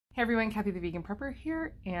Hey everyone, Kathy the Vegan Prepper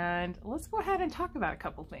here, and let's go ahead and talk about a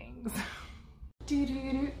couple things.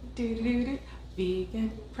 Vegan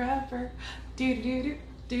Prepper.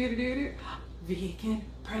 Vegan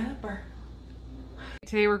Prepper.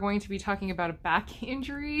 Today we're going to be talking about a back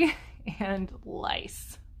injury and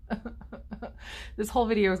lice. This whole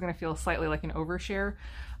video is going to feel slightly like an overshare.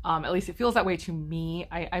 At least it feels that way to me.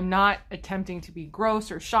 I'm not attempting to be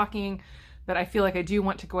gross or shocking, but I feel like I do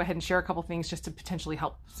want to go ahead and share a couple things just to potentially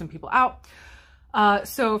help some people out.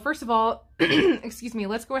 So first of all, excuse me,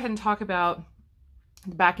 let's go ahead and talk about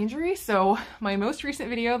the back injury. So my most recent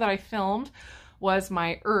video that I filmed was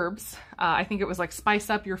my herbs. I think it was like spice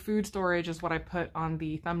up your food storage is what I put on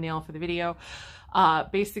the thumbnail for the video.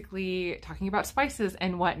 Basically talking about spices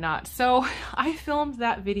and whatnot. So I filmed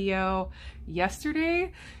that video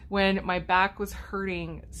yesterday when my back was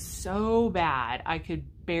hurting so bad I could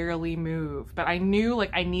barely move, but I knew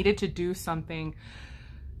like I needed to do something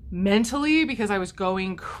mentally because I was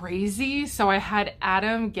going crazy. So I had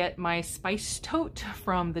Adam get my spice tote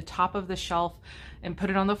from the top of the shelf and put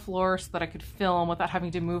it on the floor so that I could film without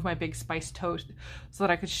having to move my big spice tote so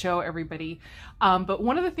that I could show everybody. But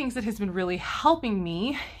one of the things that has been really helping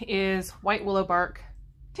me is white willow bark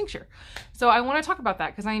tincture. So I want to talk about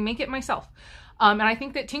that because I make it myself. And I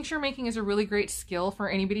think that tincture making is a really great skill for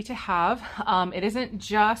anybody to have. It isn't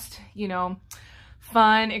just, you know,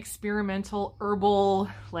 fun, experimental, herbal,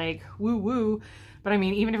 like woo-woo. But I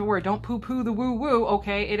mean, even if it were, don't poo-poo the woo-woo,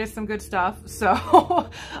 okay, it is some good stuff. So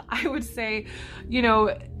I would say, you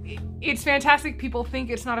know, it's fantastic. People think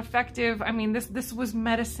it's not effective. I mean, this was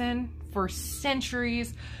medicine for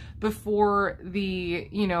centuries before the,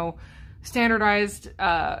 you know, standardized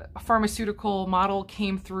pharmaceutical model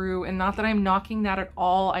came through. And not that I'm knocking that at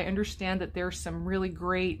all. I understand that there's some really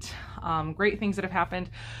great things that have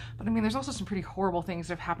happened. But I mean, there's also some pretty horrible things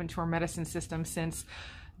that have happened to our medicine system since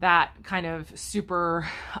that kind of super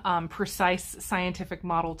precise scientific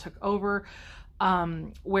model took over,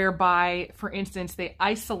 whereby, for instance, they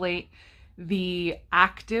isolate the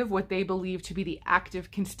active, what they believe to be the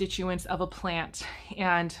active constituents of a plant.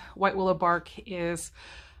 And white willow bark is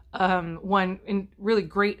one really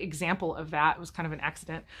great example of that. It was kind of an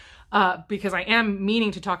accident because I am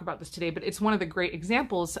meaning to talk about this today, but it's one of the great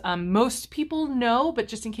examples. Most people know, but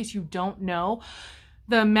just in case you don't know,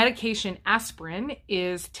 the medication aspirin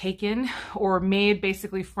is taken or made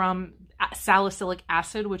basically from salicylic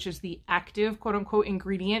acid, which is the active quote unquote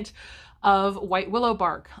ingredient of white willow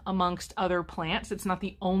bark amongst other plants. It's not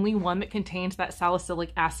the only one that contains that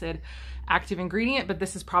salicylic acid active ingredient, but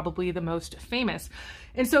this is probably the most famous.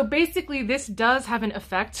 And so basically this does have an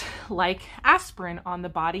effect like aspirin on the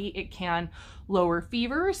body. It can lower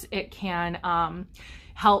fevers. It can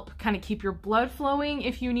help kind of keep your blood flowing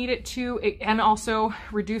if you need it to, and also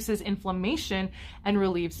reduces inflammation and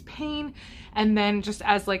relieves pain. And then just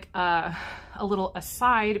as like a little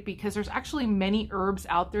aside, because there's actually many herbs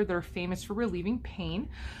out there that are famous for relieving pain.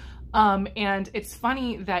 And it's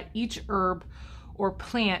funny that each herb or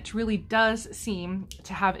plant really does seem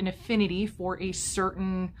to have an affinity for a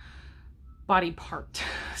certain body part.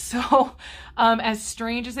 So as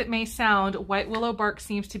strange as it may sound, white willow bark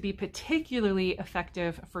seems to be particularly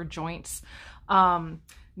effective for joints,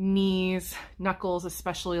 knees, knuckles,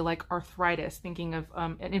 especially like arthritis. Thinking of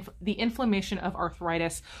the inflammation of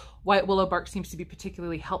arthritis, white willow bark seems to be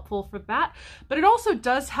particularly helpful for that. But it also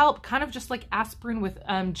does help kind of just like aspirin with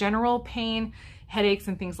general pain, headaches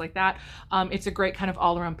and things like that. It's a great kind of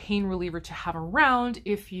all-around pain reliever to have around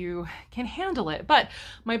if you can handle it. But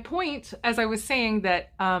my point, as I was saying,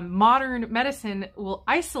 that modern medicine will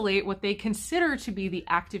isolate what they consider to be the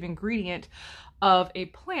active ingredient of a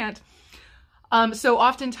plant. So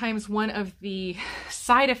oftentimes one of the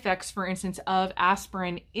side effects, for instance, of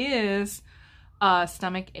aspirin is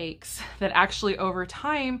stomach aches that actually over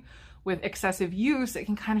time with excessive use, it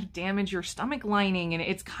can kind of damage your stomach lining, and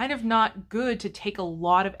it's kind of not good to take a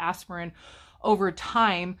lot of aspirin over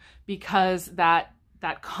time because that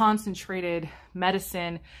concentrated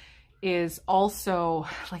medicine is also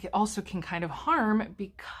like, it also can kind of harm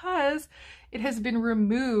because it has been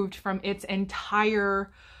removed from its entire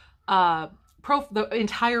the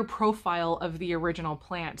entire profile of the original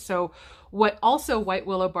plant. So what also white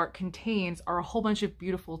willow bark contains are a whole bunch of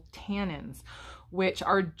beautiful tannins, which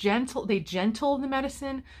are gentle. They gentle the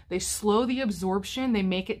medicine, they slow the absorption, they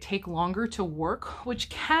make it take longer to work, which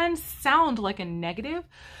can sound like a negative,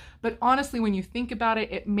 but honestly, when you think about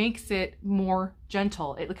it, it makes it more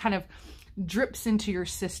gentle. It kind of drips into your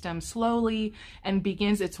system slowly and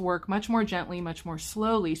begins its work much more gently, much more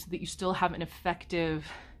slowly, so that you still have an effective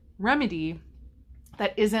remedy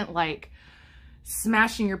that isn't like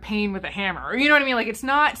smashing your pain with a hammer, or you know what I mean? Like it's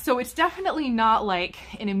not, so it's definitely not like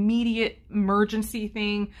an immediate emergency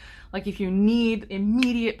thing. Like if you need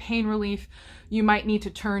immediate pain relief, you might need to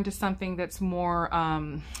turn to something that's more,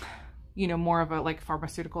 you know, more of a like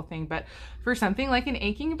pharmaceutical thing. But for something like an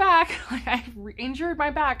aching back, like I've injured my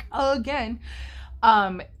back again,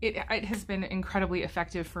 it has been incredibly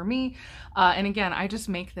effective for me. And again, I just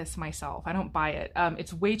make this myself. I don't buy it.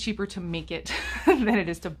 It's way cheaper to make it than it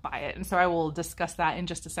is to buy it. And so I will discuss that in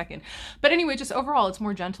just a second. But anyway, just overall, it's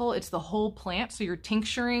more gentle. It's the whole plant. So you're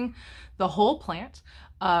tincturing the whole plant,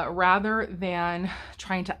 rather than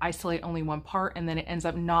trying to isolate only one part, and then it ends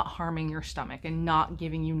up not harming your stomach and not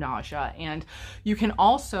giving you nausea. And you can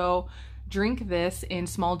also drink this in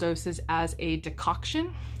small doses as a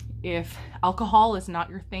decoction if alcohol is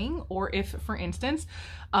not your thing, or if, for instance,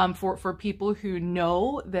 for people who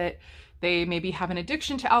know that they maybe have an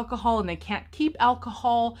addiction to alcohol and they can't keep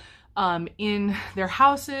alcohol in their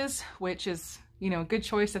houses, which is, you know, a good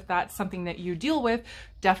choice if that's something that you deal with.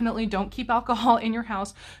 Definitely don't keep alcohol in your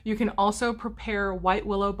house. You can also prepare white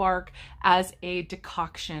willow bark as a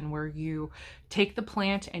decoction, where you take the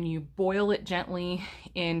plant and you boil it gently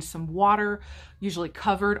in some water, usually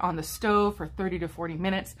covered on the stove for 30 to 40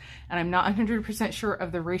 minutes. And I'm not 100% sure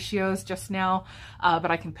of the ratios just now, but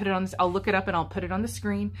I can put it on this. I'll look it up and I'll put it on the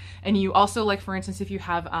screen. And you also, like for instance, if you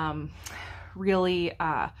have really,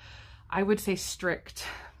 I would say strict,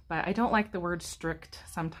 but I don't like the word strict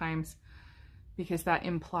sometimes because that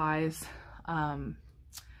implies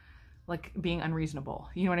like being unreasonable.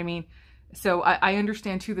 You know what I mean? So I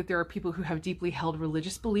understand too that there are people who have deeply held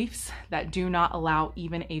religious beliefs that do not allow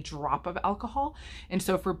even a drop of alcohol. And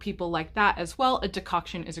so for people like that as well, a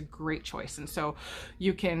decoction is a great choice. And so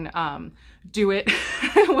you can do it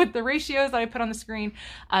with the ratios that I put on the screen,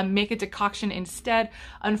 make a decoction instead.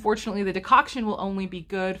 Unfortunately, the decoction will only be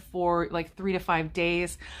good for like 3 to 5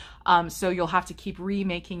 days. So you'll have to keep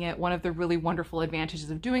remaking it. One of the really wonderful advantages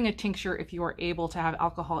of doing a tincture, if you are able to have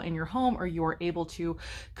alcohol in your home, or you are able to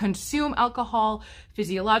consume alcohol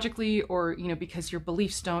physiologically, or, you know, because your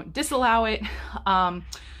beliefs don't disallow it,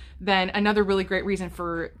 then another really great reason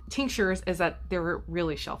for tinctures is that they're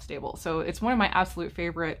really shelf stable. So it's one of my absolute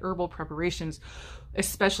favorite herbal preparations,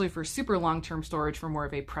 especially for super long-term storage for more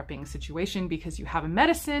of a prepping situation, because you have a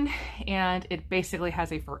medicine and it basically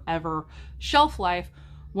has a forever shelf life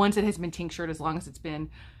once it has been tinctured, as long as it's been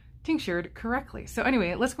tinctured correctly. So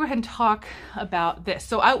anyway, let's go ahead and talk about this.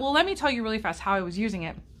 So well, let me tell you really fast how I was using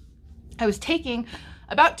it. I was taking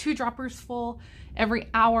about 2 droppers full every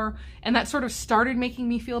hour, and that sort of started making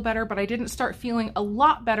me feel better, but I didn't start feeling a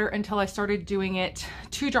lot better until I started doing it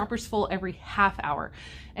 2 droppers full every half hour.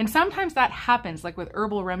 And sometimes that happens, like with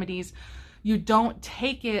herbal remedies. You don't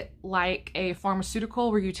take it like a pharmaceutical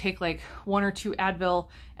where you take like 1 or 2 Advil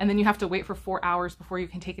and then you have to wait for 4 hours before you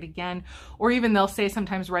can take it again. Or even they'll say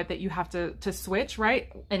sometimes, right, that you have to switch,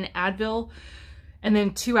 right? An Advil, and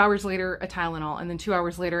then 2 hours later a Tylenol, and then 2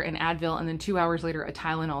 hours later an Advil, and then 2 hours later a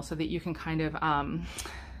Tylenol, so that you can kind of,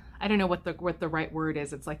 I don't know what the right word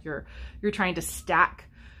is. It's like you're trying to stack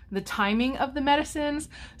the timing of the medicines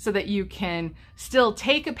so that you can still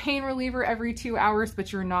take a pain reliever every 2 hours,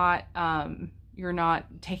 but you're not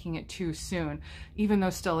taking it too soon, even though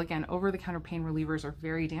still, again, over-the-counter pain relievers are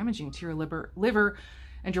very damaging to your liver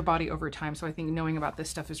and your body over time. So I think knowing about this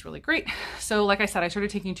stuff is really great. So like I said, I started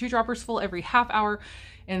taking 2 droppers full every half hour,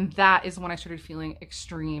 and that is when I started feeling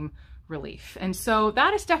extreme relief. And so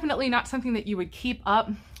that is definitely not something that you would keep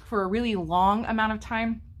up for a really long amount of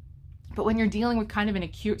time. But when you're dealing with kind of an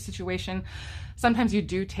acute situation, sometimes you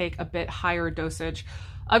do take a bit higher dosage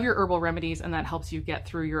of your herbal remedies, and that helps you get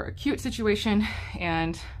through your acute situation,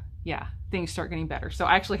 and yeah, things start getting better. So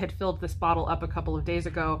I actually had filled this bottle up a couple of days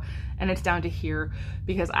ago, and it's down to here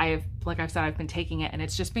because like I've said, I've been taking it, and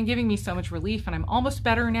it's just been giving me so much relief, and I'm almost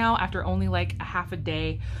better now after only like a half a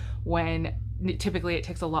day, when typically it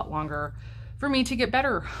takes a lot longer for me to get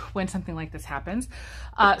better when something like this happens.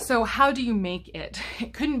 So how do you make it?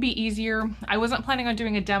 It couldn't be easier. I wasn't planning on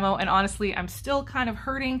doing a demo, and honestly, I'm still kind of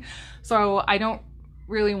hurting, so I don't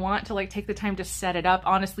really want to like take the time to set it up.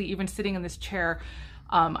 Honestly, even sitting in this chair,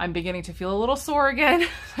 I'm beginning to feel a little sore again.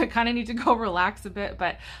 I kind of need to go relax a bit,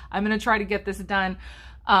 but I'm gonna try to get this done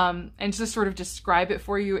and just sort of describe it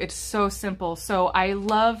for you. It's so simple. So I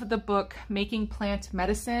love the book Making Plant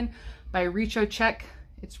Medicine by Richo Chek.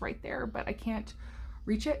 It's right there, but I can't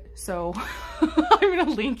reach it, so I'm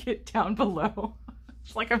gonna link it down below.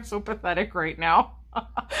 It's like I'm so pathetic right now.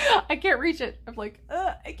 I can't reach it. I'm like,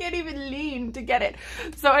 I I can't even lean to get it.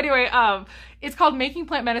 So anyway, it's called Making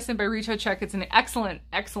Plant Medicine by Richo Chek. It's an excellent,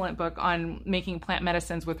 excellent book on making plant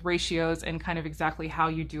medicines with ratios and kind of exactly how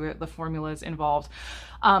you do it, the formulas involved.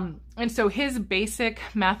 And so his basic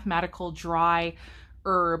mathematical dry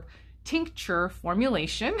herb tincture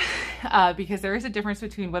formulation, because there is a difference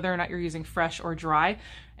between whether or not you're using fresh or dry,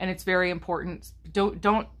 and it's very important.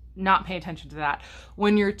 Don't not pay attention to that.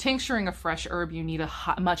 When you're tincturing a fresh herb, you need a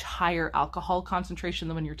much higher alcohol concentration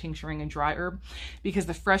than when you're tincturing a dry herb, because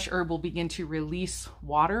the fresh herb will begin to release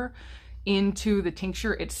water into the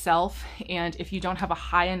tincture itself, and if you don't have a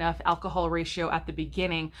high enough alcohol ratio at the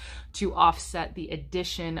beginning to offset the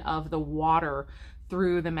addition of the water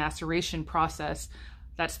through the maceration process,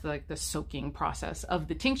 that's the soaking process of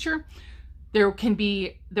the tincture, there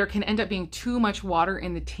can end up being too much water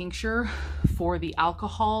in the tincture for the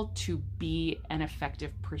alcohol to be an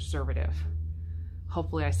effective preservative.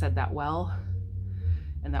 Hopefully I said that well,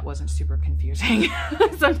 and that wasn't super confusing.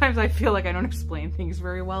 Sometimes I feel like I don't explain things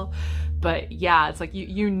very well, but yeah, it's like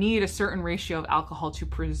you need a certain ratio of alcohol to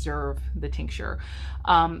preserve the tincture.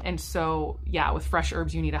 And so yeah, with fresh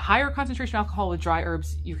herbs, you need a higher concentration of alcohol. With dry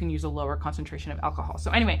herbs, you can use a lower concentration of alcohol.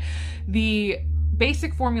 So anyway, the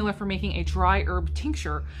basic formula for making a dry herb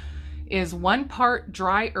tincture is 1 part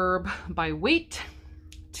dry herb by weight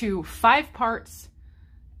to 5 parts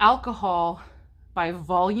alcohol by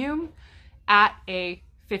volume at a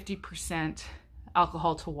 50%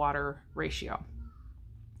 alcohol to water ratio.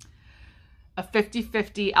 A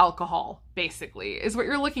 50-50 alcohol, basically, is what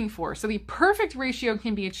you're looking for. So the perfect ratio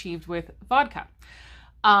can be achieved with vodka.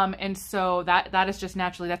 And so that is just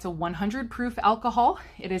naturally, that's a 100 proof alcohol.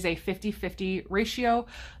 It is a 50-50 ratio.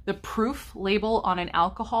 The proof label on an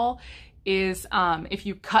alcohol is, if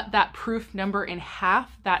you cut that proof number in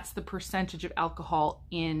half, that's the percentage of alcohol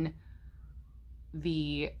in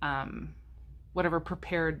the, whatever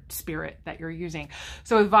prepared spirit that you're using.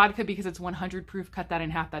 So with vodka, because it's 100 proof, cut that in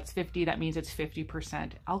half, that's 50. That means it's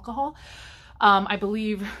 50% alcohol. I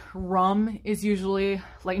believe rum is usually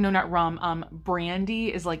like, no, not rum,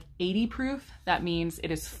 brandy is like 80 proof. That means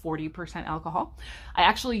it is 40% alcohol. I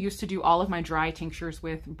actually used to do all of my dry tinctures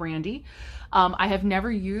with brandy. I have never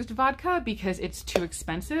used vodka because it's too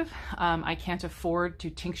expensive. I can't afford to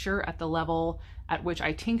tincture at the level at which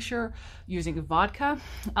I tincture using vodka.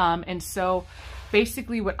 And so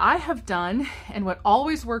basically what I have done, and what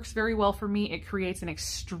always works very well for me, it creates an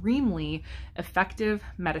extremely effective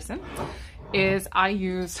medicine, is I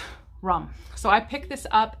use rum. So I picked this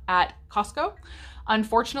up at Costco.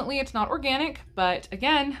 Unfortunately, it's not organic, but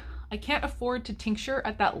again, I can't afford to tincture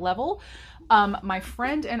at that level. My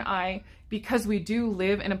friend and I, because we do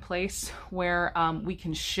live in a place where we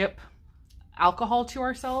can ship alcohol to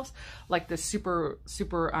ourselves, like the super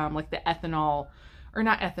like the ethanol, or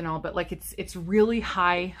not ethanol, but like it's really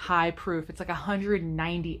high proof. It's like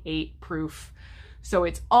 198 proof. So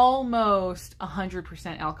it's almost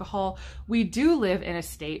 100% alcohol. We do live in a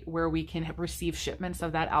state where we can receive shipments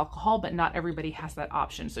of that alcohol, but not everybody has that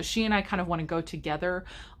option. So she and I kind of want to go together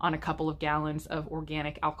on a couple of gallons of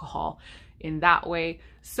organic alcohol in that way,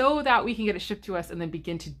 so that we can get it shipped to us and then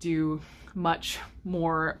begin to do much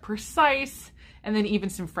more precise, and then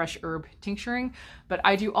even some fresh herb tincturing. But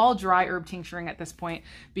I do all dry herb tincturing at this point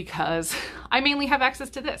because I mainly have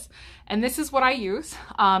access to this. And this is what I use.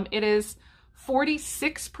 It is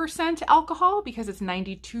 46% alcohol because it's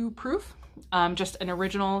 92 proof. Just an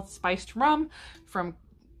original spiced rum from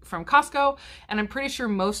Costco. And I'm pretty sure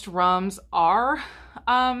most rums are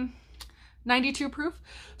 92 proof.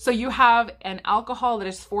 So you have an alcohol that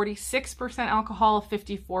is 46% alcohol,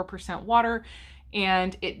 54% water.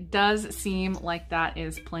 And it does seem like that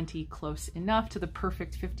is plenty close enough to the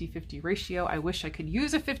perfect 50-50 ratio. I wish I could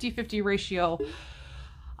use a 50-50 ratio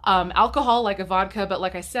alcohol like a vodka, but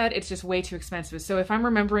like I said, it's just way too expensive. So if I'm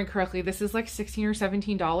remembering correctly, this is like $16 or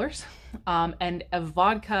 $17. And a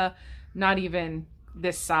vodka, not even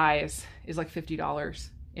this size, is like $50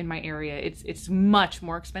 in my area. It's much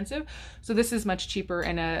more expensive. So this is much cheaper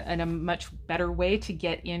and a much better way to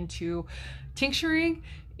get into tincturing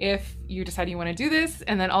if you decide you want to do this.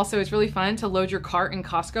 And then also it's really fun to load your cart in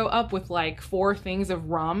Costco up with like 4 things of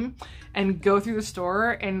rum and go through the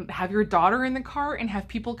store and have your daughter in the cart and have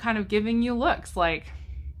people kind of giving you looks like,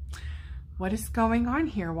 what is going on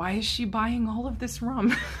here? Why is she buying all of this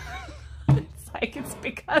rum? It's like, it's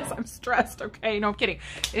because I'm stressed. Okay, no, I'm kidding.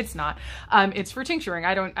 It's not. It's for tincturing.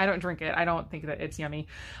 I don't drink it. I don't think that it's yummy.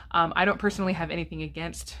 I don't personally have anything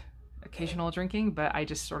against occasional drinking, but I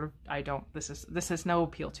just sort of, this has no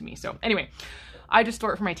appeal to me. So anyway, I just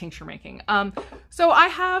store it for my tincture making. So I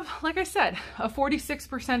have, like I said, a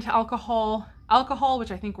 46% alcohol,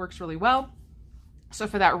 which I think works really well. So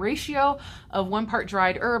for that ratio of 1 part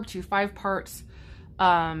dried herb to 5 parts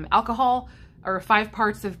alcohol, or 5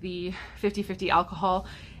 parts of the 50-50 alcohol.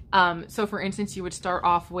 So for instance, you would start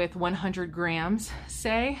off with 100 grams,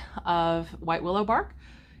 say, of white willow bark,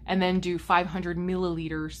 and then do 500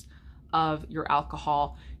 milliliters of your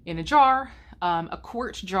alcohol in a jar, a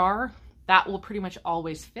quart jar. That will pretty much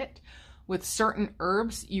always fit. With certain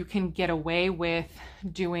herbs, you can get away with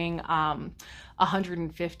doing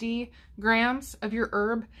 150 grams of your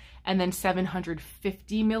herb and then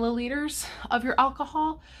 750 milliliters of your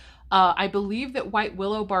alcohol. I believe that white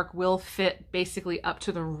willow bark will fit basically up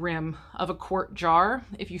to the rim of a quart jar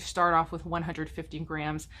if you start off with 150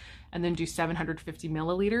 grams and then do 750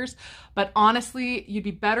 milliliters. But honestly, you'd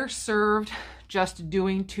be better served just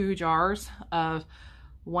doing 2 jars of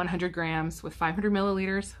 100 grams with 500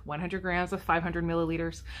 milliliters, 100 grams with 500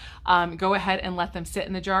 milliliters. Go ahead and let them sit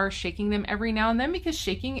in the jar, shaking them every now and then, because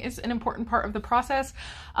shaking is an important part of the process,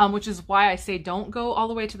 which is why I say don't go all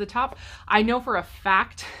the way to the top. I know for a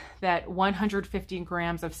fact that 150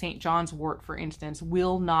 grams of St. John's wort, for instance,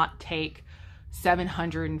 will not take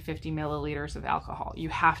 750 milliliters of alcohol. You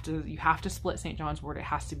have to split St. John's wort. It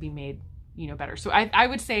has to be made, you know, better. So I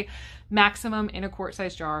would say maximum in a quart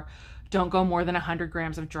size jar, don't go more than 100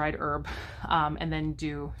 grams of dried herb, and then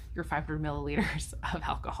do your 500 milliliters of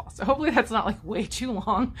alcohol. So hopefully that's not like way too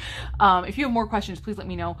long. If you have more questions, please let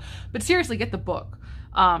me know. But seriously, get the book,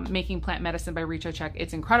 Making Plant Medicine by Reach.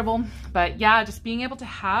 It's incredible. But yeah, just being able to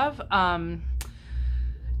have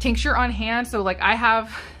tincture on hand. So like I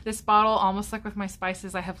have this bottle, almost like with my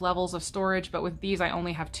spices, I have levels of storage, but with these I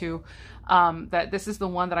only have 2. That this is the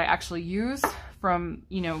one that I actually use from,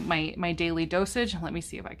 you know, my daily dosage. Let me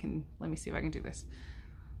see if I can do this.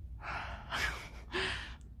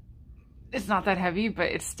 It's not that heavy, but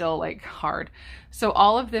it's still like hard. So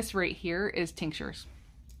all of this right here is tinctures.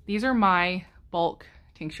 These are my bulk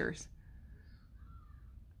tinctures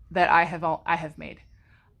that I have made.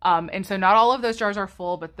 And so not all of those jars are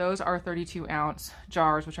full, but those are 32-ounce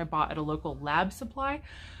jars, which I bought at a local lab supply.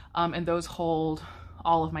 And those hold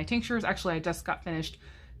all of my tinctures. Actually, I just got finished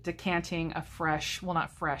decanting a fresh, well,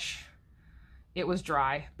 not fresh, it was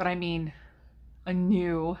dry, but I mean a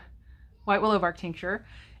new white willow bark tincture.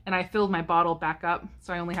 And I filled my bottle back up.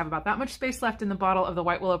 So I only have about that much space left in the bottle of the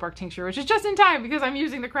white willow bark tincture, which is just in time because I'm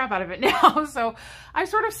using the crap out of it now. So I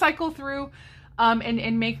sort of cycle through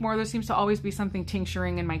and make more. There seems to always be something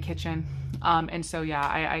tincturing in my kitchen. And so, yeah,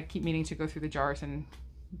 I keep meaning to go through the jars and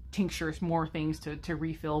tinctures more things to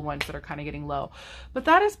refill ones that are kind of getting low. But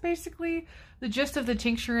that is basically the gist of the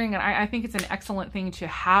tincturing, and I think it's an excellent thing to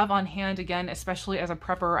have on hand, again, especially as a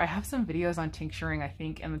prepper. I have some videos on tincturing, I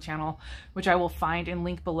think, in the channel, which I will find and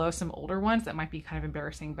link below, some older ones that might be kind of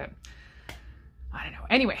embarrassing, but I don't know.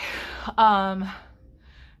 Anyway,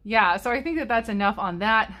 yeah, so I think that that's enough on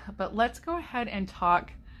that, but let's go ahead and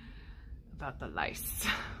talk about the lice.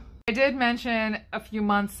 I did mention a few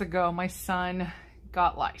months ago my son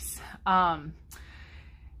got lice.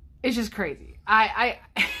 It's just crazy.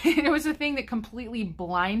 It was a thing that completely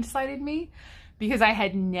blindsided me because I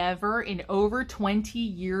had never, in over 20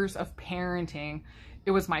 years of parenting,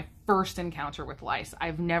 it was my first encounter with lice.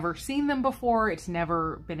 I've never seen them before. It's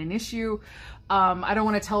never been an issue. I don't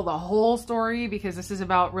want to tell the whole story because this is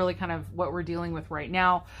about really kind of what we're dealing with right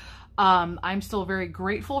now. I'm still very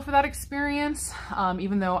grateful for that experience,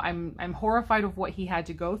 even though I'm horrified of what he had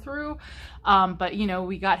to go through. But you know,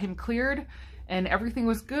 we got him cleared and everything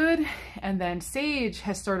was good. And then Sage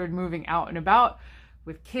has started moving out and about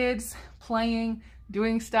with kids, playing,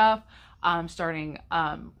 doing stuff, starting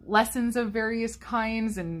lessons of various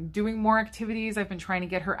kinds and doing more activities. I've been trying to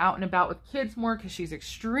get her out and about with kids more because she's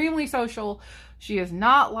extremely social. She is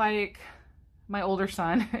not like my older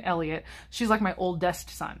son, Elliot. She's like my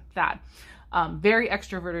oldest son, Thad. Very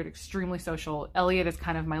extroverted, extremely social. Elliot is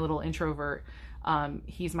kind of my little introvert.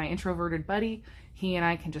 He's my introverted buddy. He and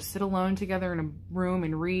I can just sit alone together in a room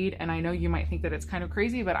and read. And I know you might think that it's kind of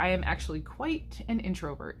crazy, but I am actually quite an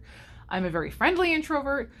introvert. I'm a very friendly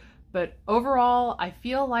introvert, but overall, I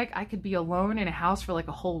feel like I could be alone in a house for like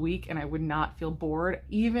a whole week and I would not feel bored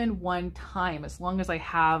even one time. As long as I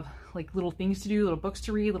have like little things to do, little books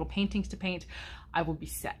to read, little paintings to paint, I will be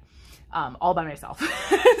set. All by myself.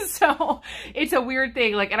 So it's a weird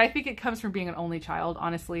thing. Like, and I think it comes from being an only child,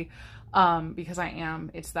 honestly, because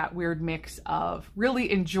it's that weird mix of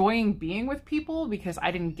really enjoying being with people because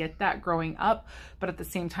I didn't get that growing up. But at the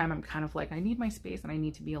same time, I'm kind of like, I need my space and I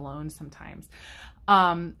need to be alone sometimes.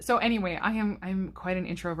 So anyway, I'm quite an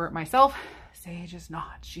introvert myself. Sage is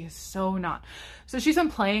not. She is so not. So she's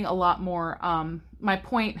been playing a lot more. My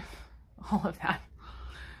point, all of that.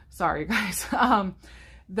 Sorry, guys.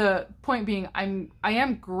 the point being, I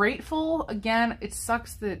am grateful. Again, it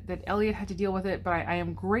sucks that Elliot had to deal with it, but I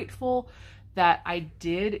am grateful that I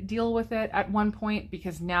did deal with it at one point,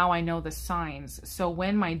 because now I know the signs. So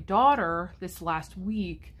when my daughter this last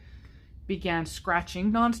week began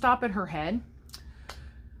scratching nonstop at her head,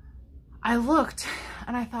 I looked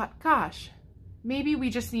and I thought, gosh, maybe we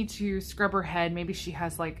just need to scrub her head. Maybe she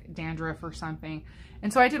has like dandruff or something.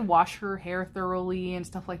 And so I did wash her hair thoroughly and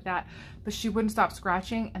stuff like that, but she wouldn't stop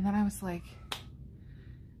scratching. And then I was like,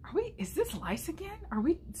 is this lice again? Are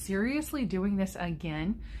we seriously doing this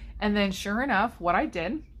again? And then sure enough, what I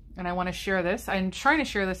did, and I want to share this, I'm trying to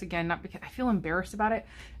share this again, not because I feel embarrassed about it.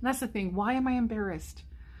 And that's the thing. Why am I embarrassed?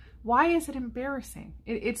 Why is it embarrassing?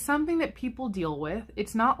 It's something that people deal with.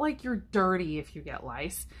 It's not like you're dirty if you get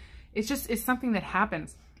lice. It's something that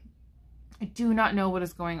happens. I do not know what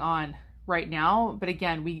is going on right now, but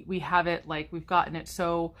again, we have it, like, we've gotten it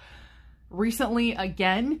so recently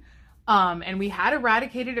again, and we had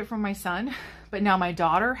eradicated it from my son, but now my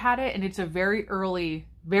daughter had it, and it's a very early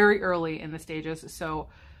in the stages, so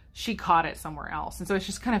she caught it somewhere else. And so it's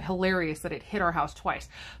just kind of hilarious that it hit our house twice.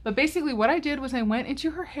 But basically what I did was I went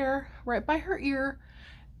into her hair, right by her ear,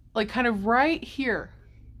 like kind of right here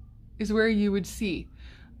is where you would see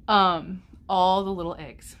all the little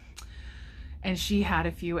eggs. And she had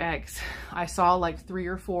a few eggs. I saw like 3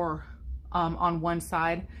 or 4 on one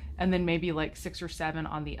side, and then maybe like 6 or 7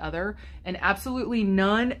 on the other, and absolutely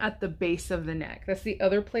none at the base of the neck. That's the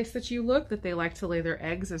other place that you look that they like to lay their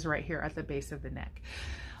eggs, is right here at the base of the neck.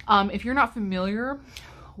 If you're not familiar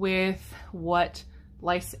with what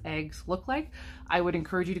lice eggs look like, I would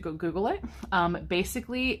encourage you to go Google it.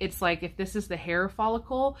 Basically, it's like, if this is the hair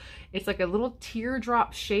follicle, it's like a little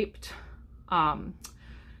teardrop shaped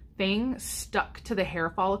thing stuck to the hair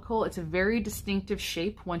follicle. It's a very distinctive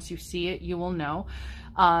shape. Once you see it, you will know.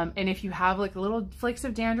 And if you have like little flakes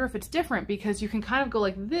of dandruff, it's different because you can kind of go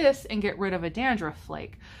like this and get rid of a dandruff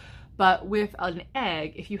flake. But with an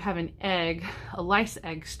egg, if you have an egg, a lice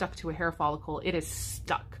egg stuck to a hair follicle, it is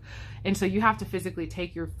stuck. And so you have to physically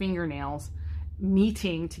take your fingernails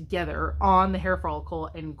meeting together on the hair follicle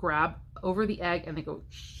and grab over the egg, and they go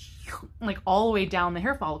like all the way down the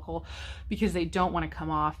hair follicle because they don't want to come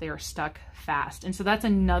off. They are stuck fast. And so that's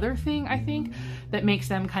another thing, I think, that makes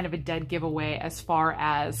them kind of a dead giveaway as far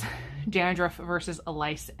as dandruff versus a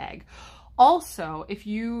lice egg. Also, if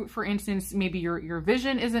you, for instance, maybe your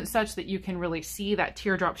vision isn't such that you can really see that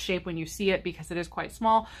teardrop shape when you see it because it is quite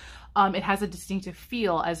small, it has a distinctive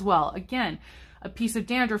feel as well. Again, a piece of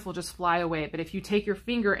dandruff will just fly away, but if you take your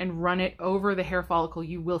finger and run it over the hair follicle,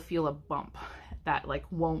 you will feel a bump that like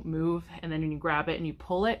won't move. And then when you grab it and you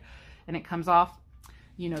pull it and it comes off,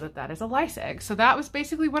 you know that that is a lice egg. So that was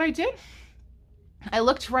basically what I did. I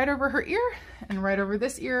looked right over her ear and right over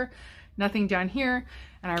this ear, nothing down here.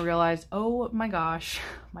 And I realized, oh my gosh,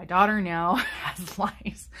 my daughter now has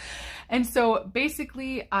lice. And so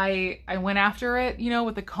basically I went after it, you know,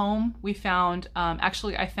 with the comb. We found,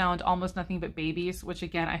 actually I found almost nothing but babies, which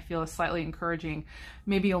again, I feel is slightly encouraging,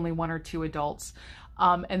 maybe only 1 or 2 adults.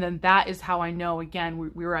 And then that is how I know, again,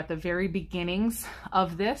 we were at the very beginnings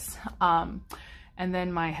of this. And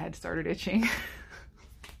then my head started itching.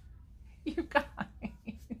 You guys.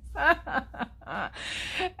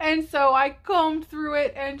 And so I combed through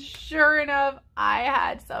it, and sure enough, I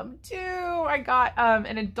had some too. I got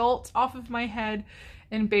an adult off of my head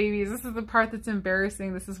and babies. This is the part that's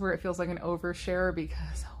embarrassing. This is where it feels like an overshare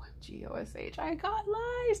because OMG OSH, I got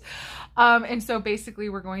lice. And so basically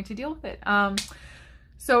we're going to deal with it.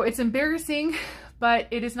 So it's embarrassing, but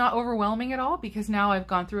it is not overwhelming at all because now I've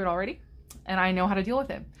gone through it already and I know how to deal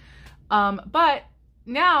with it. But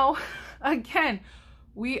now, again,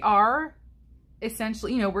 we are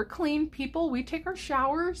essentially, you know, we're clean people. We take our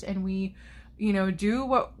showers and we, you know, do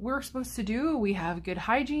what we're supposed to do. We have good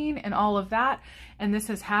hygiene and all of that. And this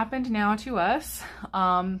has happened now to us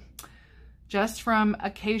just from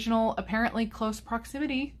occasional, apparently close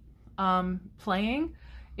proximity playing.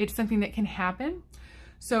 It's something that can happen.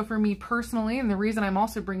 So for me personally, and the reason I'm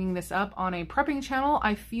also bringing this up on a prepping channel,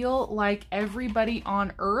 I feel like everybody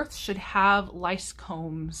on earth should have lice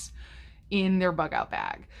combs in their bug out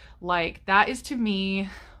bag. Like, that is to me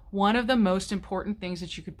one of the most important things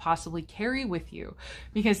that you could possibly carry with you,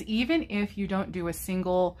 because even if you don't do a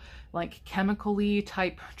single like chemically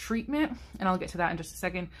type treatment, and I'll get to that in just a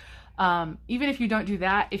second, even if you don't do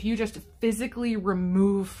that, if you just physically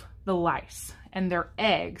remove the lice and their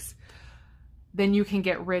eggs, then you can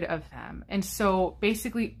get rid of them. And so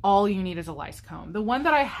basically all you need is a lice comb. The one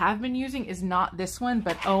that I have been using is not this one,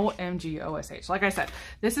 but OMG OSH. Like I said,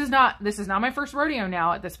 this is not my first rodeo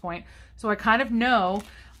now at this point. So I kind of know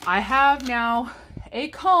I have now a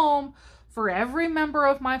comb for every member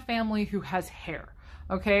of my family who has hair.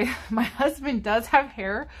 Okay, my husband does have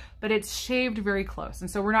hair, but it's shaved very close,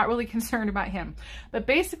 and so we're not really concerned about him. But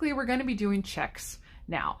basically, we're going to be doing checks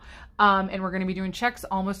now, and we're going to be doing checks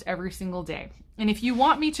almost every single day. And if you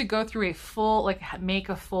want me to go through a full, like, make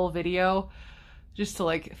a full video just to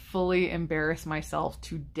like fully embarrass myself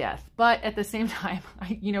to death, but at the same time,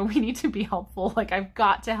 you know, we need to be helpful. Like, I've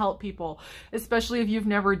got to help people, especially if you've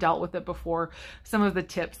never dealt with it before. Some of the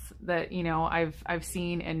tips that, you know, I've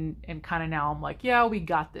seen and kind of now I'm like, yeah, we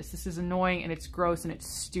got this. This is annoying and it's gross and it's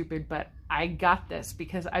stupid, but I got this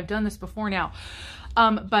because I've done this before now.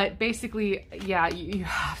 But basically, yeah, you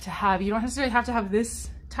have to have, you don't necessarily have to have this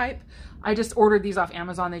type. I just ordered these off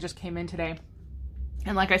Amazon. They just came in today.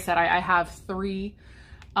 And like I said, I have 3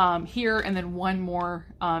 here and then 1 more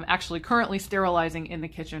actually currently sterilizing in the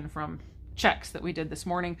kitchen from checks that we did this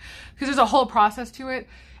morning, because there's a whole process to it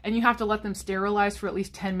and you have to let them sterilize for at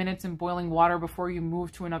least 10 minutes in boiling water before you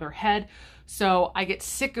move to another head. So I get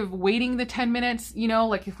sick of waiting the 10 minutes, you know,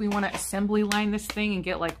 like if we want to assembly line this thing and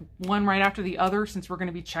get like one right after the other, since we're going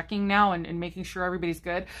to be checking now and making sure everybody's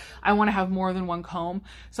good, I want to have more than 1 comb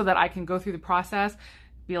so that I can go through the process,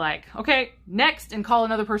 be like, okay, next, and call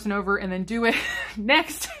another person over and then do it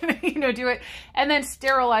next, you know, do it, and then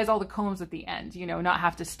sterilize all the combs at the end, you know, not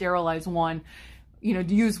have to sterilize one, you know,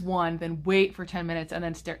 use one, then wait for 10 minutes and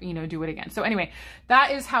then, you know, do it again. So anyway,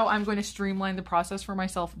 that is how I'm going to streamline the process for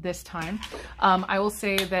myself this time. I will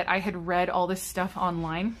say that I had read all this stuff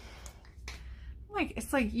online. Like,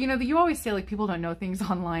 it's like, you know, you always say like people don't know things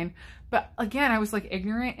online, but again, I was like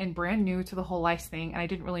ignorant and brand new to the whole lice thing and I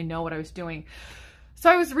didn't really know what I was doing. So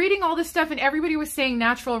I was reading all this stuff and everybody was saying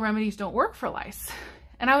natural remedies don't work for lice.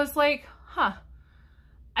 And I was like, huh,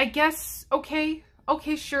 I guess, okay,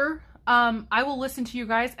 sure. I will listen to you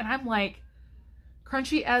guys. And I'm like,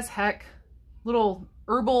 crunchy as heck, little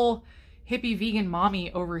herbal hippie vegan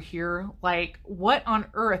mommy over here. Like, what on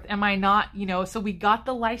earth am I not, you know? So we got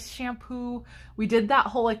the lice shampoo. We did that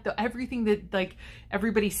whole, like, everything that like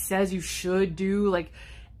everybody says you should do. Like,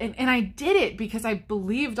 and I did it because I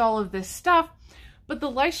believed all of this stuff. But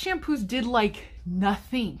the lice shampoos did like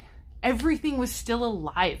nothing. Everything was still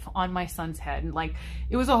alive on my son's head. And like,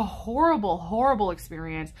 it was a horrible, horrible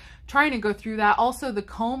experience trying to go through that. Also, the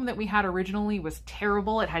comb that we had originally was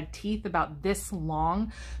terrible. It had teeth about this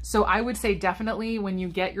long. So I would say definitely when you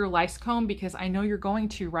get your lice comb, because I know you're going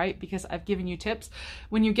to, right? Because I've given you tips.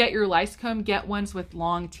 When you get your lice comb, get ones with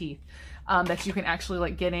long teeth that you can actually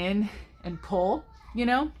like get in and pull, you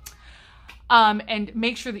know? And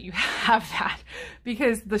make sure that you have that,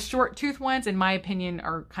 because the short tooth ones, in my opinion,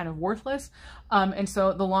 are kind of worthless. And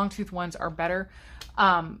so the long tooth ones are better.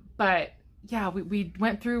 But yeah, we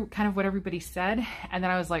went through kind of what everybody said. And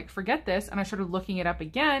then I was like, forget this. And I started looking it up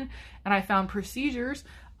again and I found procedures,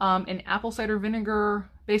 in apple cider vinegar,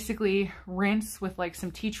 basically rinse with like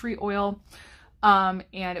some tea tree oil. And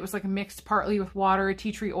it was like mixed partly with water,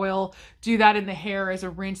 tea tree oil, do that in the hair as a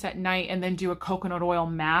rinse at night, and then do a coconut oil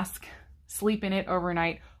mask. Sleep in it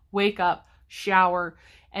overnight, wake up, shower,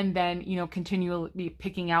 and then, you know, continually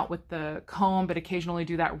picking out with the comb, but occasionally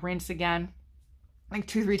do that rinse again, like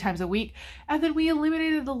 2-3 times a week. And then we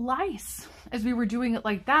eliminated the lice as we were doing it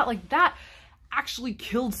like that. Like, that actually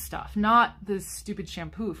killed stuff, not the stupid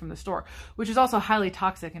shampoo from the store, which is also highly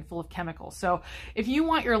toxic and full of chemicals. So if you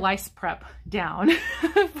want your lice prep down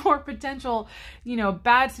for potential, you know,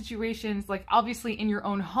 bad situations, like obviously in your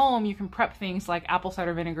own home, you can prep things like apple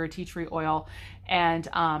cider vinegar, tea tree oil, and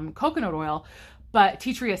coconut oil, but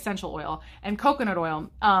tea tree essential oil and coconut oil.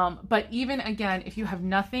 But even again, if you have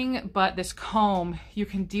nothing but this comb, you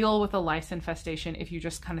can deal with a lice infestation if you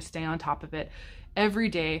just kind of stay on top of it every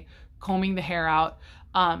day, combing the hair out.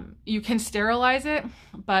 You can sterilize it,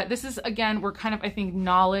 but this is, again, we're kind of, I think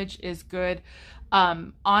knowledge is good.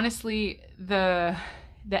 Honestly, the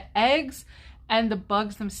eggs and the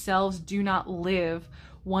bugs themselves do not live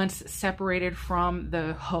once separated from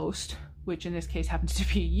the host, which in this case happens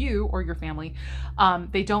to be you or your family.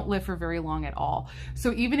 They don't live for very long at all.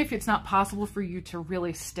 So even if it's not possible for you to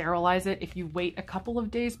really sterilize it, if you wait a couple of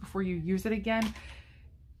days before you use it again,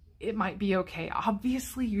 it might be okay.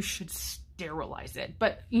 Obviously you should sterilize it,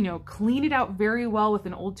 but you know, clean it out very well with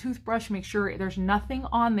an old toothbrush. Make sure there's nothing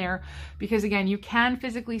on there, because again, you can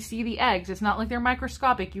physically see the eggs. It's not like they're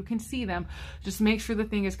microscopic. You can see them. Just make sure the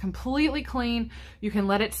thing is completely clean. You can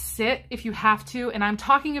let it sit if you have to. And I'm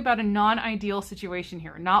talking about a non-ideal situation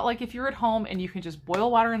here, not like if you're at home and you can just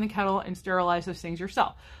boil water in the kettle and sterilize those things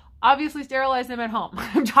yourself. Obviously sterilize them at home.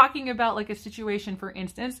 I'm talking about like a situation, for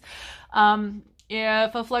instance,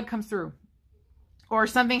 if a flood comes through or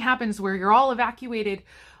something happens where you're all evacuated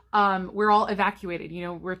we're all evacuated. You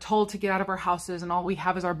know, we're told to get out of our houses and all we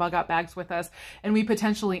have is our bug out bags with us. And we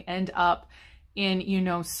potentially end up in, you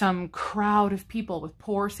know, some crowd of people with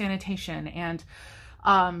poor sanitation and,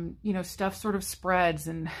 you know, stuff sort of spreads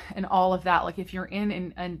and all of that. Like if you're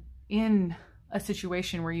in a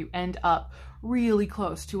situation where you end up really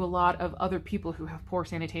close to a lot of other people who have poor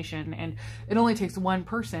sanitation, and it only takes one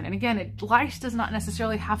person. And again, lice does not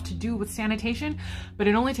necessarily have to do with sanitation, but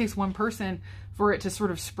it only takes one person for it to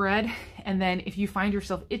sort of spread. And then if you find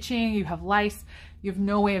yourself itching, you have lice, you have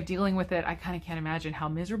no way of dealing with it. I kind of can't imagine how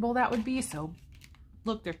miserable that would be. So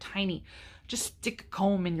look, they're tiny. Just stick a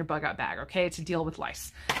comb in your bug out bag, okay, to deal with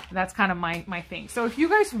lice. And that's kind of my thing. So if you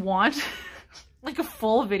guys want like a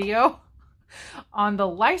full video on the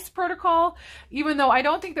lice protocol, even though I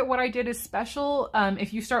don't think that what I did is special,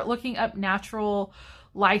 if you start looking up natural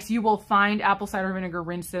lice, you will find apple cider vinegar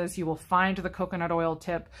rinses, you will find the coconut oil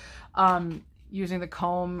tip, using the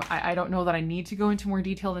comb. I don't know that I need to go into more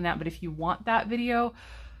detail than that, but if you want that video,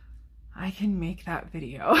 I can make that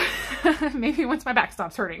video. Maybe once my back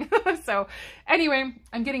stops hurting. So anyway,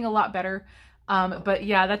 I'm getting a lot better. But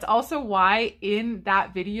yeah, that's also why in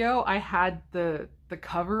that video I had the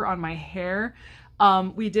cover on my hair.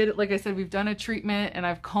 We did, like I said, we've done a treatment and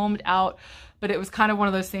I've combed out, but it was kind of one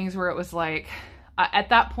of those things where it was like, at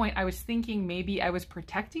that point I was thinking maybe I was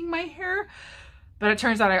protecting my hair, but it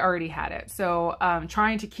turns out I already had it. So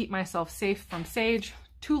trying to keep myself safe from Sage.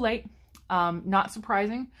 Too late. Not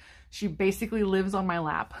surprising. She basically lives on my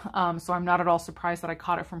lap. So I'm not at all surprised that I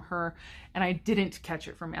caught it from her and I didn't catch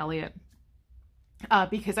it from Elliot.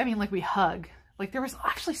 Because I mean, like, we hug. Like, there was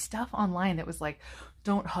actually stuff online that was like,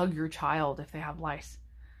 don't hug your child if they have lice.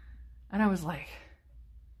 And I was like,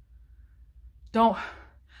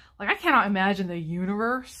 I cannot imagine the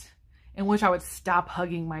universe in which I would stop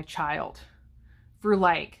hugging my child for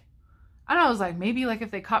like, I don't know, I was like, maybe like if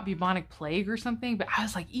they caught bubonic plague or something, but I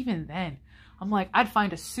was like, even then, I'm like, I'd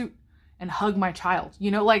find a suit and hug my child, you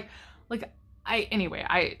know, anyway,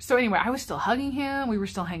 I was still hugging him. We were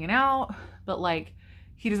still hanging out, but like,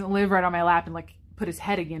 he doesn't live right on my lap and like put his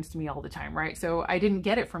head against me all the time. Right. So I didn't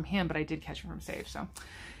get it from him, but I did catch it from Sage. So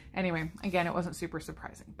anyway, again, it wasn't super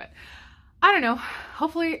surprising, but I don't know.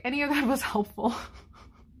 Hopefully any of that was helpful.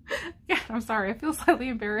 Yeah, I'm sorry. I feel slightly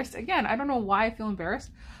embarrassed. Again, I don't know why I feel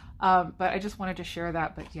embarrassed. But I just wanted to share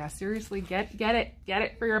that. But yeah, seriously, get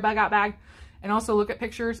it for your bug out bag. And also look at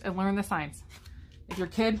pictures and learn the signs. If your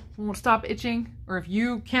kid won't stop itching, or if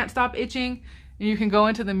you can't stop itching, you can go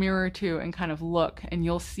into the mirror too and kind of look, and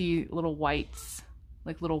you'll see little whites,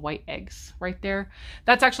 like little white eggs right there.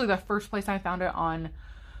 That's actually the first place I found it on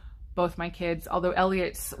both my kids, although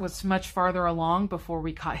Elliot's was much farther along before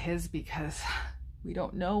we caught his because we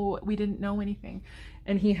didn't know anything.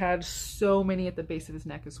 And he had so many at the base of his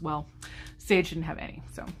neck as well. Sage didn't have any,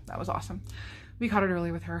 so that was awesome. We caught it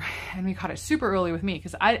early with her, and we caught it super early with me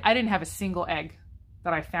because I didn't have a single egg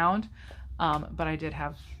that I found, but I did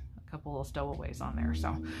have a couple little stowaways on there.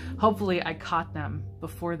 So hopefully I caught them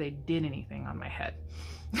before they did anything on my head.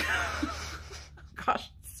 Gosh,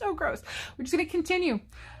 so gross. We're just gonna continue.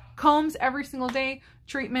 Combs every single day,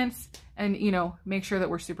 treatments, and you know, make sure that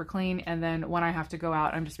we're super clean. And then when I have to go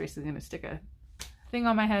out, I'm just basically gonna stick a thing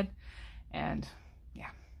on my head and yeah,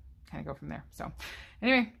 kind of go from there. So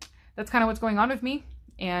anyway, that's kind of what's going on with me,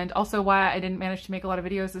 and also why I didn't manage to make a lot of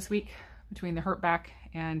videos this week between the hurt back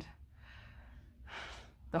and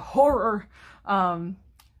the horror. But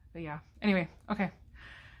yeah, anyway, okay.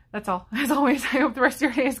 That's all. As always, I hope the rest of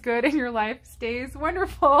your day is good and your life stays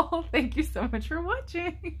wonderful. Thank you so much for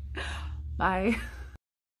watching. Bye.